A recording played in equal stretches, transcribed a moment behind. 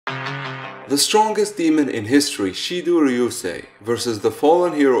The strongest demon in history, Shidou Ryusei, versus the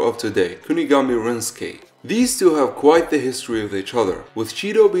fallen hero of today, Kunigami Rensuke. These two have quite the history with each other, with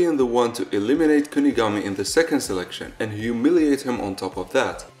Shidou being the one to eliminate Kunigami in the second selection and humiliate him on top of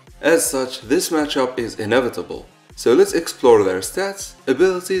that. As such, this matchup is inevitable. So let's explore their stats,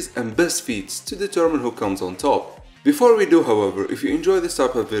 abilities and best feats to determine who comes on top. Before we do, however, if you enjoy this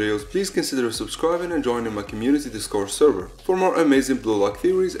type of videos, please consider subscribing and joining my community Discord server for more amazing Blue Lock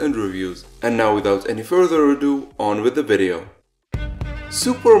theories and reviews. And now without any further ado, on with the video.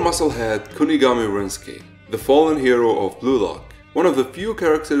 Super Musclehead Kunigami Rensuke, the fallen hero of Blue Lock, one of the few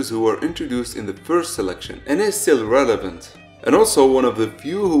characters who were introduced in the first selection and is still relevant, and also one of the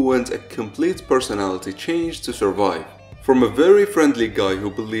few who went a complete personality change to survive. From a very friendly guy who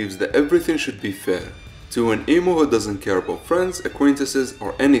believes that everything should be fair, to an emo who doesn't care about friends, acquaintances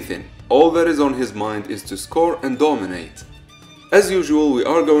or anything. All that is on his mind is to score and dominate. As usual, we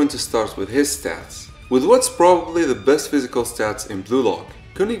are going to start with his stats. With what's probably the best physical stats in Blue Lock,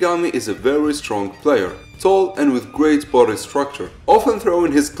 Kunigami is a very strong player, tall and with great body structure, often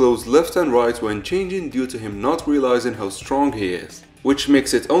throwing his clothes left and right when changing due to him not realizing how strong he is. Which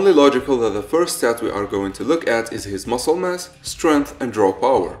makes it only logical that the first stat we are going to look at is his muscle mass, strength and draw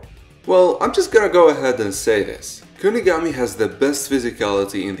power. Well, I'm just gonna go ahead and say this. Kunigami has the best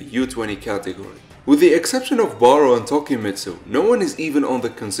physicality in the U20 category. With the exception of Baro and Tokimitsu, no one is even on the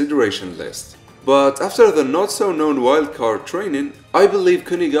consideration list. But after the not so known wildcard training, I believe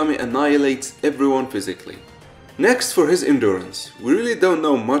Kunigami annihilates everyone physically. Next, for his endurance, we really don't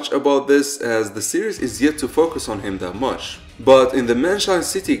know much about this as the series is yet to focus on him that much. But in the Manshine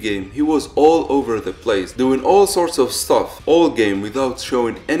City game, he was all over the place, doing all sorts of stuff all game without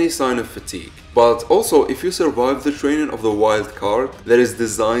showing any sign of fatigue. But also, if you survive the training of the wild card that is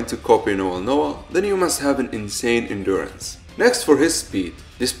designed to copy Noah Noah, then you must have an insane endurance. Next, for his speed.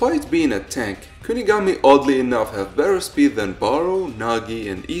 Despite being a tank, Kunigami oddly enough have better speed than Baro,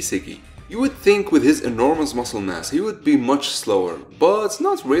 Nagi and Isegi. You would think with his enormous muscle mass he would be much slower, but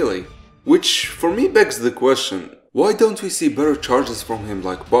not really. Which for me begs the question, why don't we see better charges from him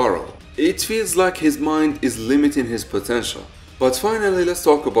like Baro? It feels like his mind is limiting his potential. But finally, let's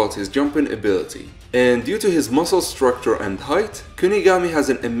talk about his jumping ability. And due to his muscle structure and height, Kunigami has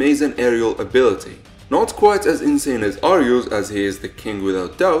an amazing aerial ability. Not quite as insane as Aryu's as he is the king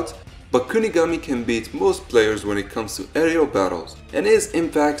without doubt, but Kunigami can beat most players when it comes to aerial battles, and is in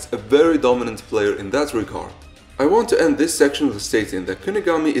fact a very dominant player in that regard. I want to end this section with stating that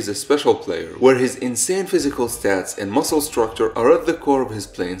Kunigami is a special player, where his insane physical stats and muscle structure are at the core of his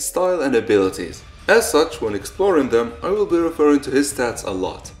playing style and abilities. As such, when exploring them, I will be referring to his stats a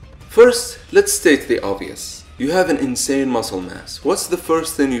lot. First, let's state the obvious. You have an insane muscle mass. What's the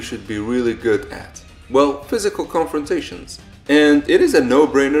first thing you should be really good at? Well, physical confrontations. And it is a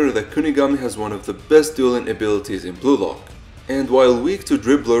no-brainer that Kunigami has one of the best dueling abilities in Blue Lock. And while weak to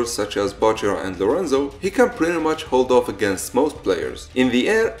dribblers such as Bachira and Lorenzo, he can pretty much hold off against most players, in the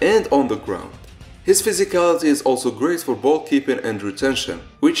air and on the ground. His physicality is also great for ball keeping and retention,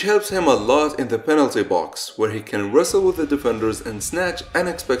 which helps him a lot in the penalty box, where he can wrestle with the defenders and snatch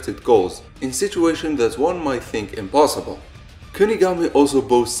unexpected goals, in situations that one might think impossible. Kunigami also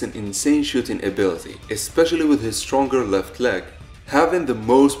boasts an insane shooting ability, especially with his stronger left leg, having the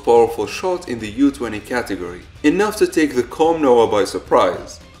most powerful shot in the U20 category, enough to take the calm Noah by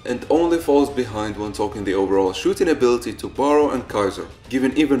surprise, and only falls behind when talking the overall shooting ability to Baro and Kaiser,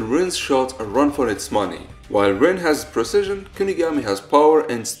 giving even Rin's shot a run for its money. While Rin has precision, Kunigami has power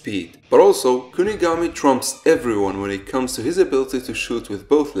and speed, but also Kunigami trumps everyone when it comes to his ability to shoot with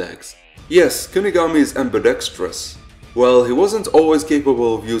both legs. Yes, Kunigami is ambidextrous. Well, he wasn't always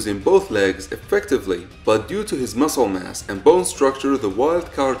capable of using both legs effectively, but due to his muscle mass and bone structure, the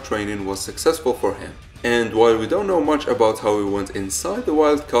wildcard training was successful for him. And while we don't know much about how he went inside the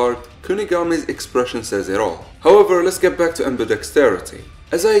wildcard, Kunigami's expression says it all. However, let's get back to ambidexterity.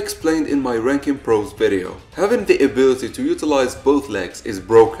 As I explained in my Ranking Pros video, having the ability to utilize both legs is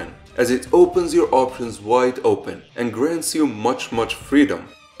broken, as it opens your options wide open and grants you much freedom.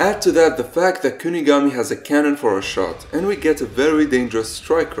 Add to that the fact that Kunigami has a cannon for a shot, and we get a very dangerous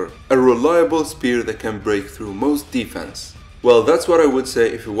striker, a reliable spear that can break through most defense. Well, that's what I would say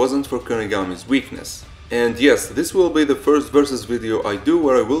if it wasn't for Kunigami's weakness. And yes, this will be the first versus video I do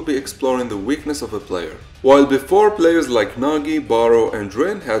where I will be exploring the weakness of a player. While before players like Nagi, Baro and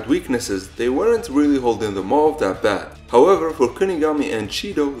Rin had weaknesses, they weren't really holding them off that bad. However, for Kunigami and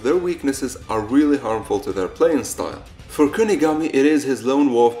Shidou, their weaknesses are really harmful to their playing style. For Kunigami, it is his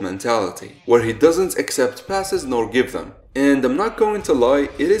lone wolf mentality, where he doesn't accept passes nor give them. And I'm not going to lie,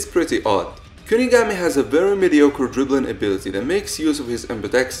 it is pretty odd. Kunigami has a very mediocre dribbling ability that makes use of his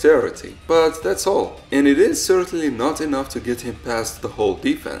ambidexterity, but that's all. And it is certainly not enough to get him past the whole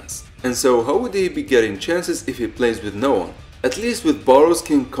defense. And so how would he be getting chances if he plays with no one? At least with Baro's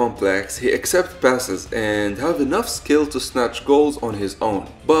King Complex, he accepts passes and have enough skill to snatch goals on his own.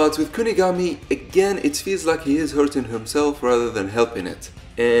 But with Kunigami, again it feels like he is hurting himself rather than helping it.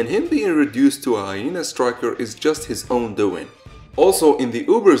 And him being reduced to a hyena striker is just his own doing. Also, in the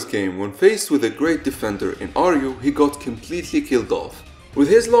Uber's game, when faced with a great defender in Aryu, he got completely killed off. With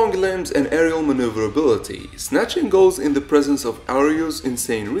his long limbs and aerial maneuverability, snatching goals in the presence of Aryu's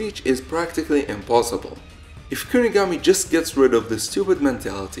insane reach is practically impossible. If Kunigami just gets rid of this stupid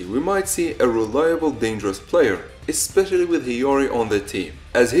mentality, we might see a reliable, dangerous player, especially with Hiyori on the team,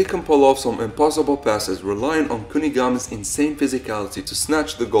 as he can pull off some impossible passes relying on Kunigami's insane physicality to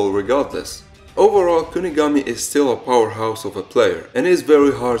snatch the goal regardless. Overall, Kunigami is still a powerhouse of a player and is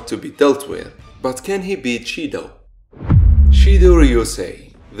very hard to be dealt with, but can he beat Shidou? Shidou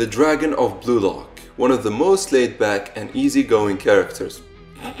Ryusei, the Dragon of Blue Lock, one of the most laid-back and easygoing characters.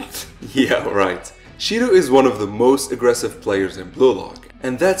 Yeah, right. Shidou is one of the most aggressive players in Blue Lock,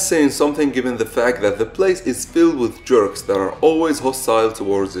 and that's saying something given the fact that the place is filled with jerks that are always hostile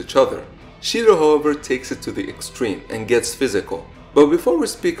towards each other. Shidou, however, takes it to the extreme and gets physical. But before we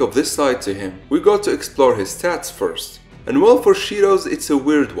speak of this side to him, we got to explore his stats first. And well, for Shidou's, it's a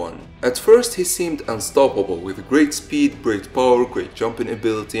weird one. At first he seemed unstoppable with great speed, great power, great jumping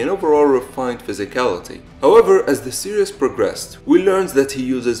ability and overall refined physicality. However, as the series progressed, we learned that he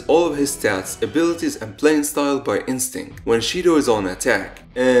uses all of his stats, abilities and playing style by instinct when Shidou is on attack.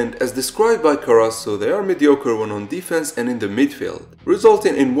 And as described by Karasu, they are mediocre when on defense and in the midfield,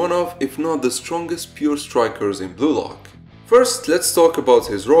 resulting in one of, if not the strongest pure strikers in Blue Lock. First, let's talk about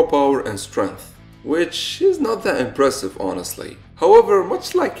his raw power and strength, which is not that impressive honestly. However,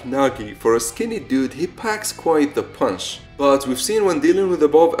 much like Nagi, for a skinny dude he packs quite the punch, but we've seen when dealing with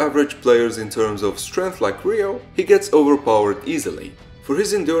above average players in terms of strength like Ryo, he gets overpowered easily. For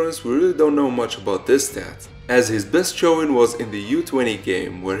his endurance we really don't know much about this stat, as his best showing was in the U20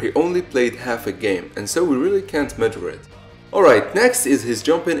 game where he only played half a game and so we really can't measure it. Alright, next is his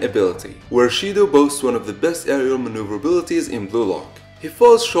jumping ability, where Shidou boasts one of the best aerial maneuverabilities in Blue Lock. He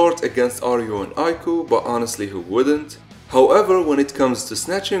falls short against Aryu and Aiku, but honestly who wouldn't? However, when it comes to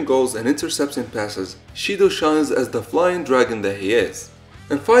snatching goals and intercepting passes, Shidou shines as the flying dragon that he is.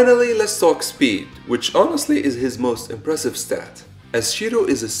 And finally, let's talk speed, which honestly is his most impressive stat, as Shidou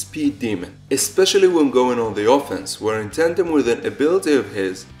is a speed demon, especially when going on the offense, where in tandem with an ability of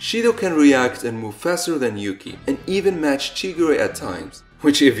his, Shidou can react and move faster than Yuki, and even match Chigure at times,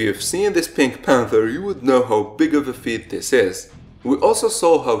 which if you've seen this Pink Panther, you would know how big of a feat this is. We also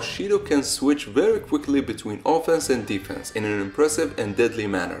saw how Shidou can switch very quickly between offense and defense in an impressive and deadly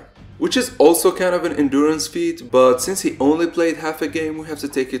manner, which is also kind of an endurance feat, but since he only played half a game, we have to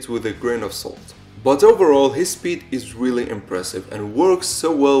take it with a grain of salt. But overall, his speed is really impressive and works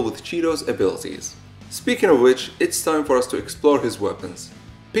so well with Shidou's abilities. Speaking of which, it's time for us to explore his weapons.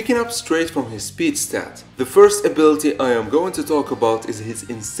 Picking up straight from his speed stat, the first ability I am going to talk about is his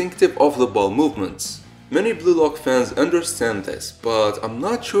instinctive off-the-ball movements. Many Blue Lock fans understand this, but I'm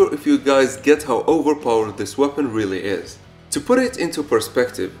not sure if you guys get how overpowered this weapon really is. To put it into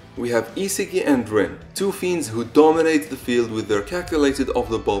perspective, we have Isigi and Rin, two fiends who dominate the field with their calculated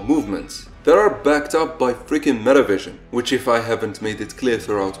off-the-ball movements that are backed up by freaking Metavision, which if I haven't made it clear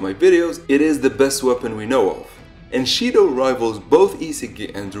throughout my videos, it is the best weapon we know of. And Shidou rivals both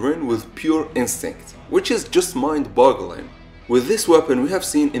Isigi and Rin with pure instinct, which is just mind-boggling. With this weapon we have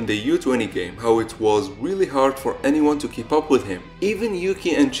seen in the U20 game how it was really hard for anyone to keep up with him. Even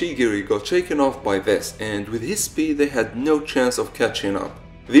Yuki and Chigiri got shaken off by this, and with his speed they had no chance of catching up.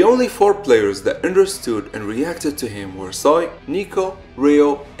 The only 4 players that understood and reacted to him were Sai, Nico,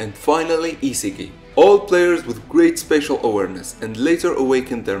 Ryo, and finally Isigi. All players with great spatial awareness and later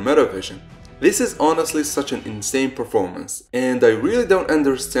awakened their Metavision. This is honestly such an insane performance, and I really don't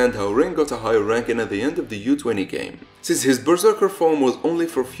understand how Rin got a high ranking at the end of the U20 game, since his Berserker form was only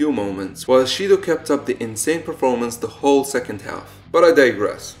for a few moments, while Shidou kept up the insane performance the whole second half. But I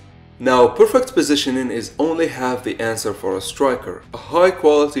digress. Now, perfect positioning is only half the answer for a striker. A high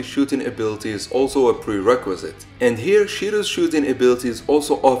quality shooting ability is also a prerequisite, and here Shidou's shooting ability is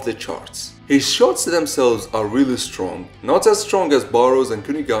also off the charts. His shots themselves are really strong, not as strong as Baro's and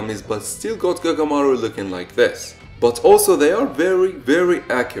Kunigami's, but still got Gagamaru looking like this. But also they are very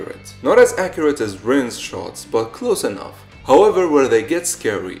accurate. Not as accurate as Rin's shots, but close enough. However, where they get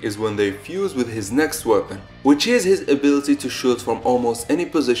scary is when they fuse with his next weapon, which is his ability to shoot from almost any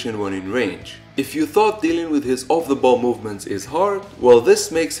position when in range. If you thought dealing with his off-the-ball movements is hard, well,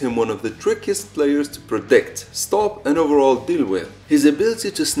 this makes him one of the trickiest players to predict, stop and overall deal with. His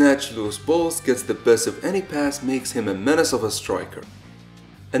ability to snatch loose balls, gets the best of any pass, makes him a menace of a striker.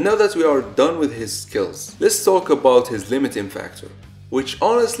 And now that we are done with his skills, let's talk about his limiting factor, which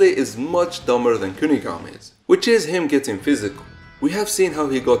honestly is much dumber than Kunigami's, which is him getting physical. We have seen how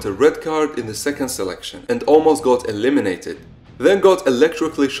he got a red card in the second selection and almost got eliminated, then got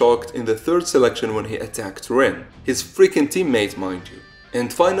electrically shocked in the third selection when he attacked Ren, his freaking teammate mind you.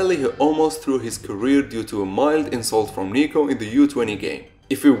 And finally he almost threw his career due to a mild insult from Nico in the U20 game,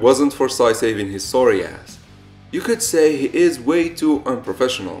 if it wasn't for Sai saving his sorry ass. You could say he is way too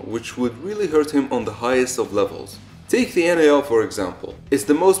unprofessional, which would really hurt him on the highest of levels. Take the NAL for example. It's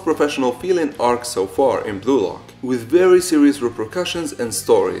the most professional feeling arc so far in Blue Lock, with very serious repercussions and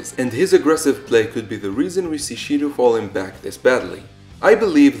stories, and his aggressive play could be the reason we see Shidou falling back this badly. I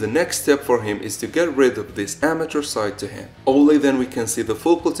believe the next step for him is to get rid of this amateur side to him. Only then we can see the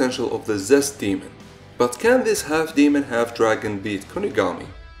full potential of the Zest Demon. But can this half demon, half dragon beat Kunigami?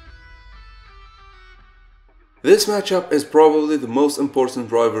 This matchup is probably the most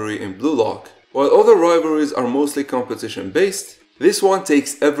important rivalry in Blue Lock. While other rivalries are mostly competition based, this one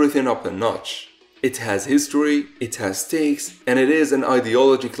takes everything up a notch. It has history, it has stakes, and it is an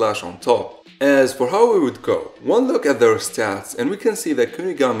ideology clash on top. As for how we would go, one look at their stats and we can see that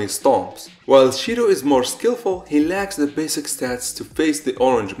Kunigami stomps. While Shidou is more skillful, he lacks the basic stats to face the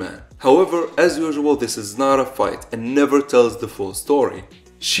Orange Man. However, as usual, this is not a fight and never tells the full story.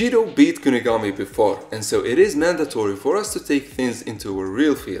 Shidou beat Kunigami before, and so it is mandatory for us to take things into a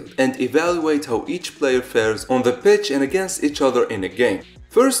real field and evaluate how each player fares on the pitch and against each other in a game.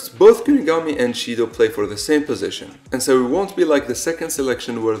 First, both Kunigami and Shidou play for the same position, and so it won't be like the second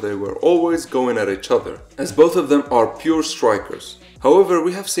selection where they were always going at each other, as both of them are pure strikers. However,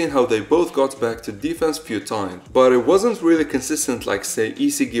 we have seen how they both got back to defense few times, but it wasn't really consistent like say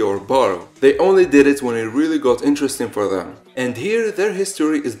Isigi or Baru. They only did it when it really got interesting for them. And here, their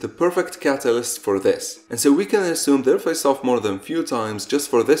history is the perfect catalyst for this, and so we can assume they'll face off more than few times just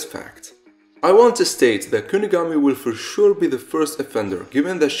for this fact. I want to state that Kunigami will for sure be the first offender,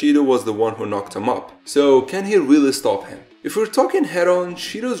 given that Shidou was the one who knocked him up. So can he really stop him? If we're talking head-on,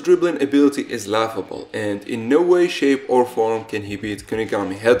 Shidou's dribbling ability is laughable, and in no way, shape or form can he beat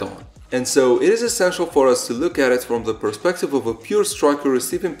Kunigami head-on. And so it is essential for us to look at it from the perspective of a pure striker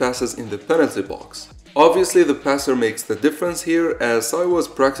receiving passes in the penalty box. Obviously the passer makes the difference here, as Sai was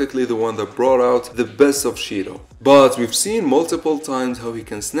practically the one that brought out the best of Shidou. But we've seen multiple times how he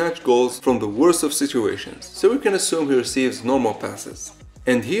can snatch goals from the worst of situations, so we can assume he receives normal passes.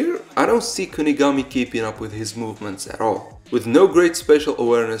 And here, I don't see Kunigami keeping up with his movements at all. With no great spatial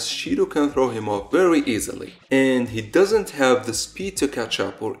awareness, Shidou can throw him off very easily. And he doesn't have the speed to catch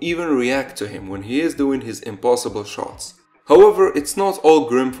up or even react to him when he is doing his impossible shots. However, it's not all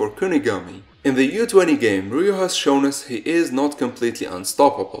grim for Kunigami. In the U20 game, Ryo has shown us he is not completely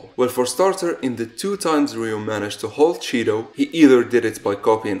unstoppable. Well, for starter, in the 2 times Ryo managed to halt Shidou, he either did it by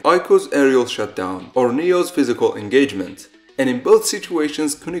copying Aiko's aerial shutdown or Neo's physical engagement. And in both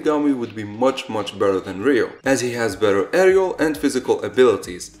situations, Kunigami would be much better than Ryo, as he has better aerial and physical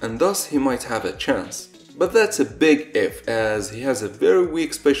abilities, and thus he might have a chance. But that's a big if, as he has a very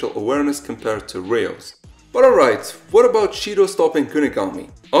weak spatial awareness compared to Ryo's. But alright, what about Shidou stopping Kunigami?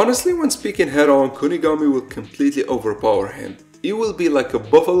 Honestly, when speaking head-on, Kunigami will completely overpower him. It will be like a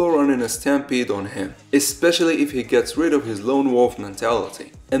buffalo running a stampede on him, especially if he gets rid of his lone wolf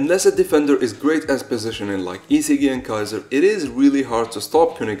mentality. Unless a defender is great at positioning like Isigi and Kaiser, it is really hard to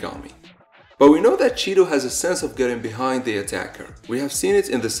stop Kunigami. But we know that Shidou has a sense of getting behind the attacker. We have seen it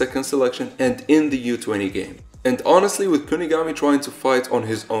in the second selection and in the U20 game. And honestly, with Kunigami trying to fight on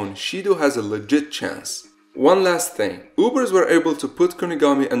his own, Shidou has a legit chance. One last thing, Ubers were able to put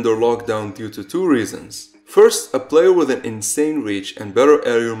Kunigami under lockdown due to 2 reasons. First, a player with an insane reach and better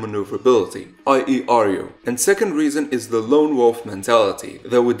aerial maneuverability, i.e. Aryo. And second reason is the lone wolf mentality,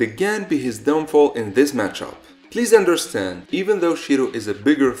 that would again be his downfall in this matchup. Please understand, even though Shidou is a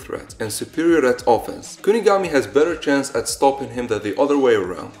bigger threat and superior at offense, Kunigami has better chance at stopping him than the other way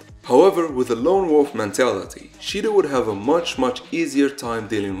around. However, with a lone wolf mentality, Shidou would have a much easier time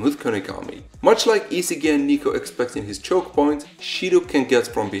dealing with Kunigami. Much like Isigi and Nico expecting his choke point, Shidou can get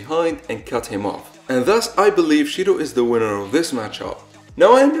from behind and cut him off. And thus I believe Shidou is the winner of this matchup.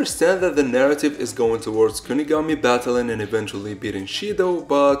 Now I understand that the narrative is going towards Kunigami battling and eventually beating Shidou,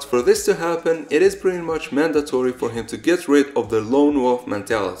 but for this to happen, it is pretty much mandatory for him to get rid of the lone wolf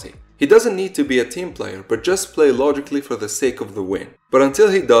mentality. He doesn't need to be a team player, but just play logically for the sake of the win. But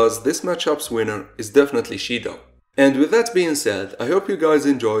until he does, this matchup's winner is definitely Shidou. And with that being said, I hope you guys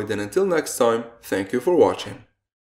enjoyed, and until next time, thank you for watching.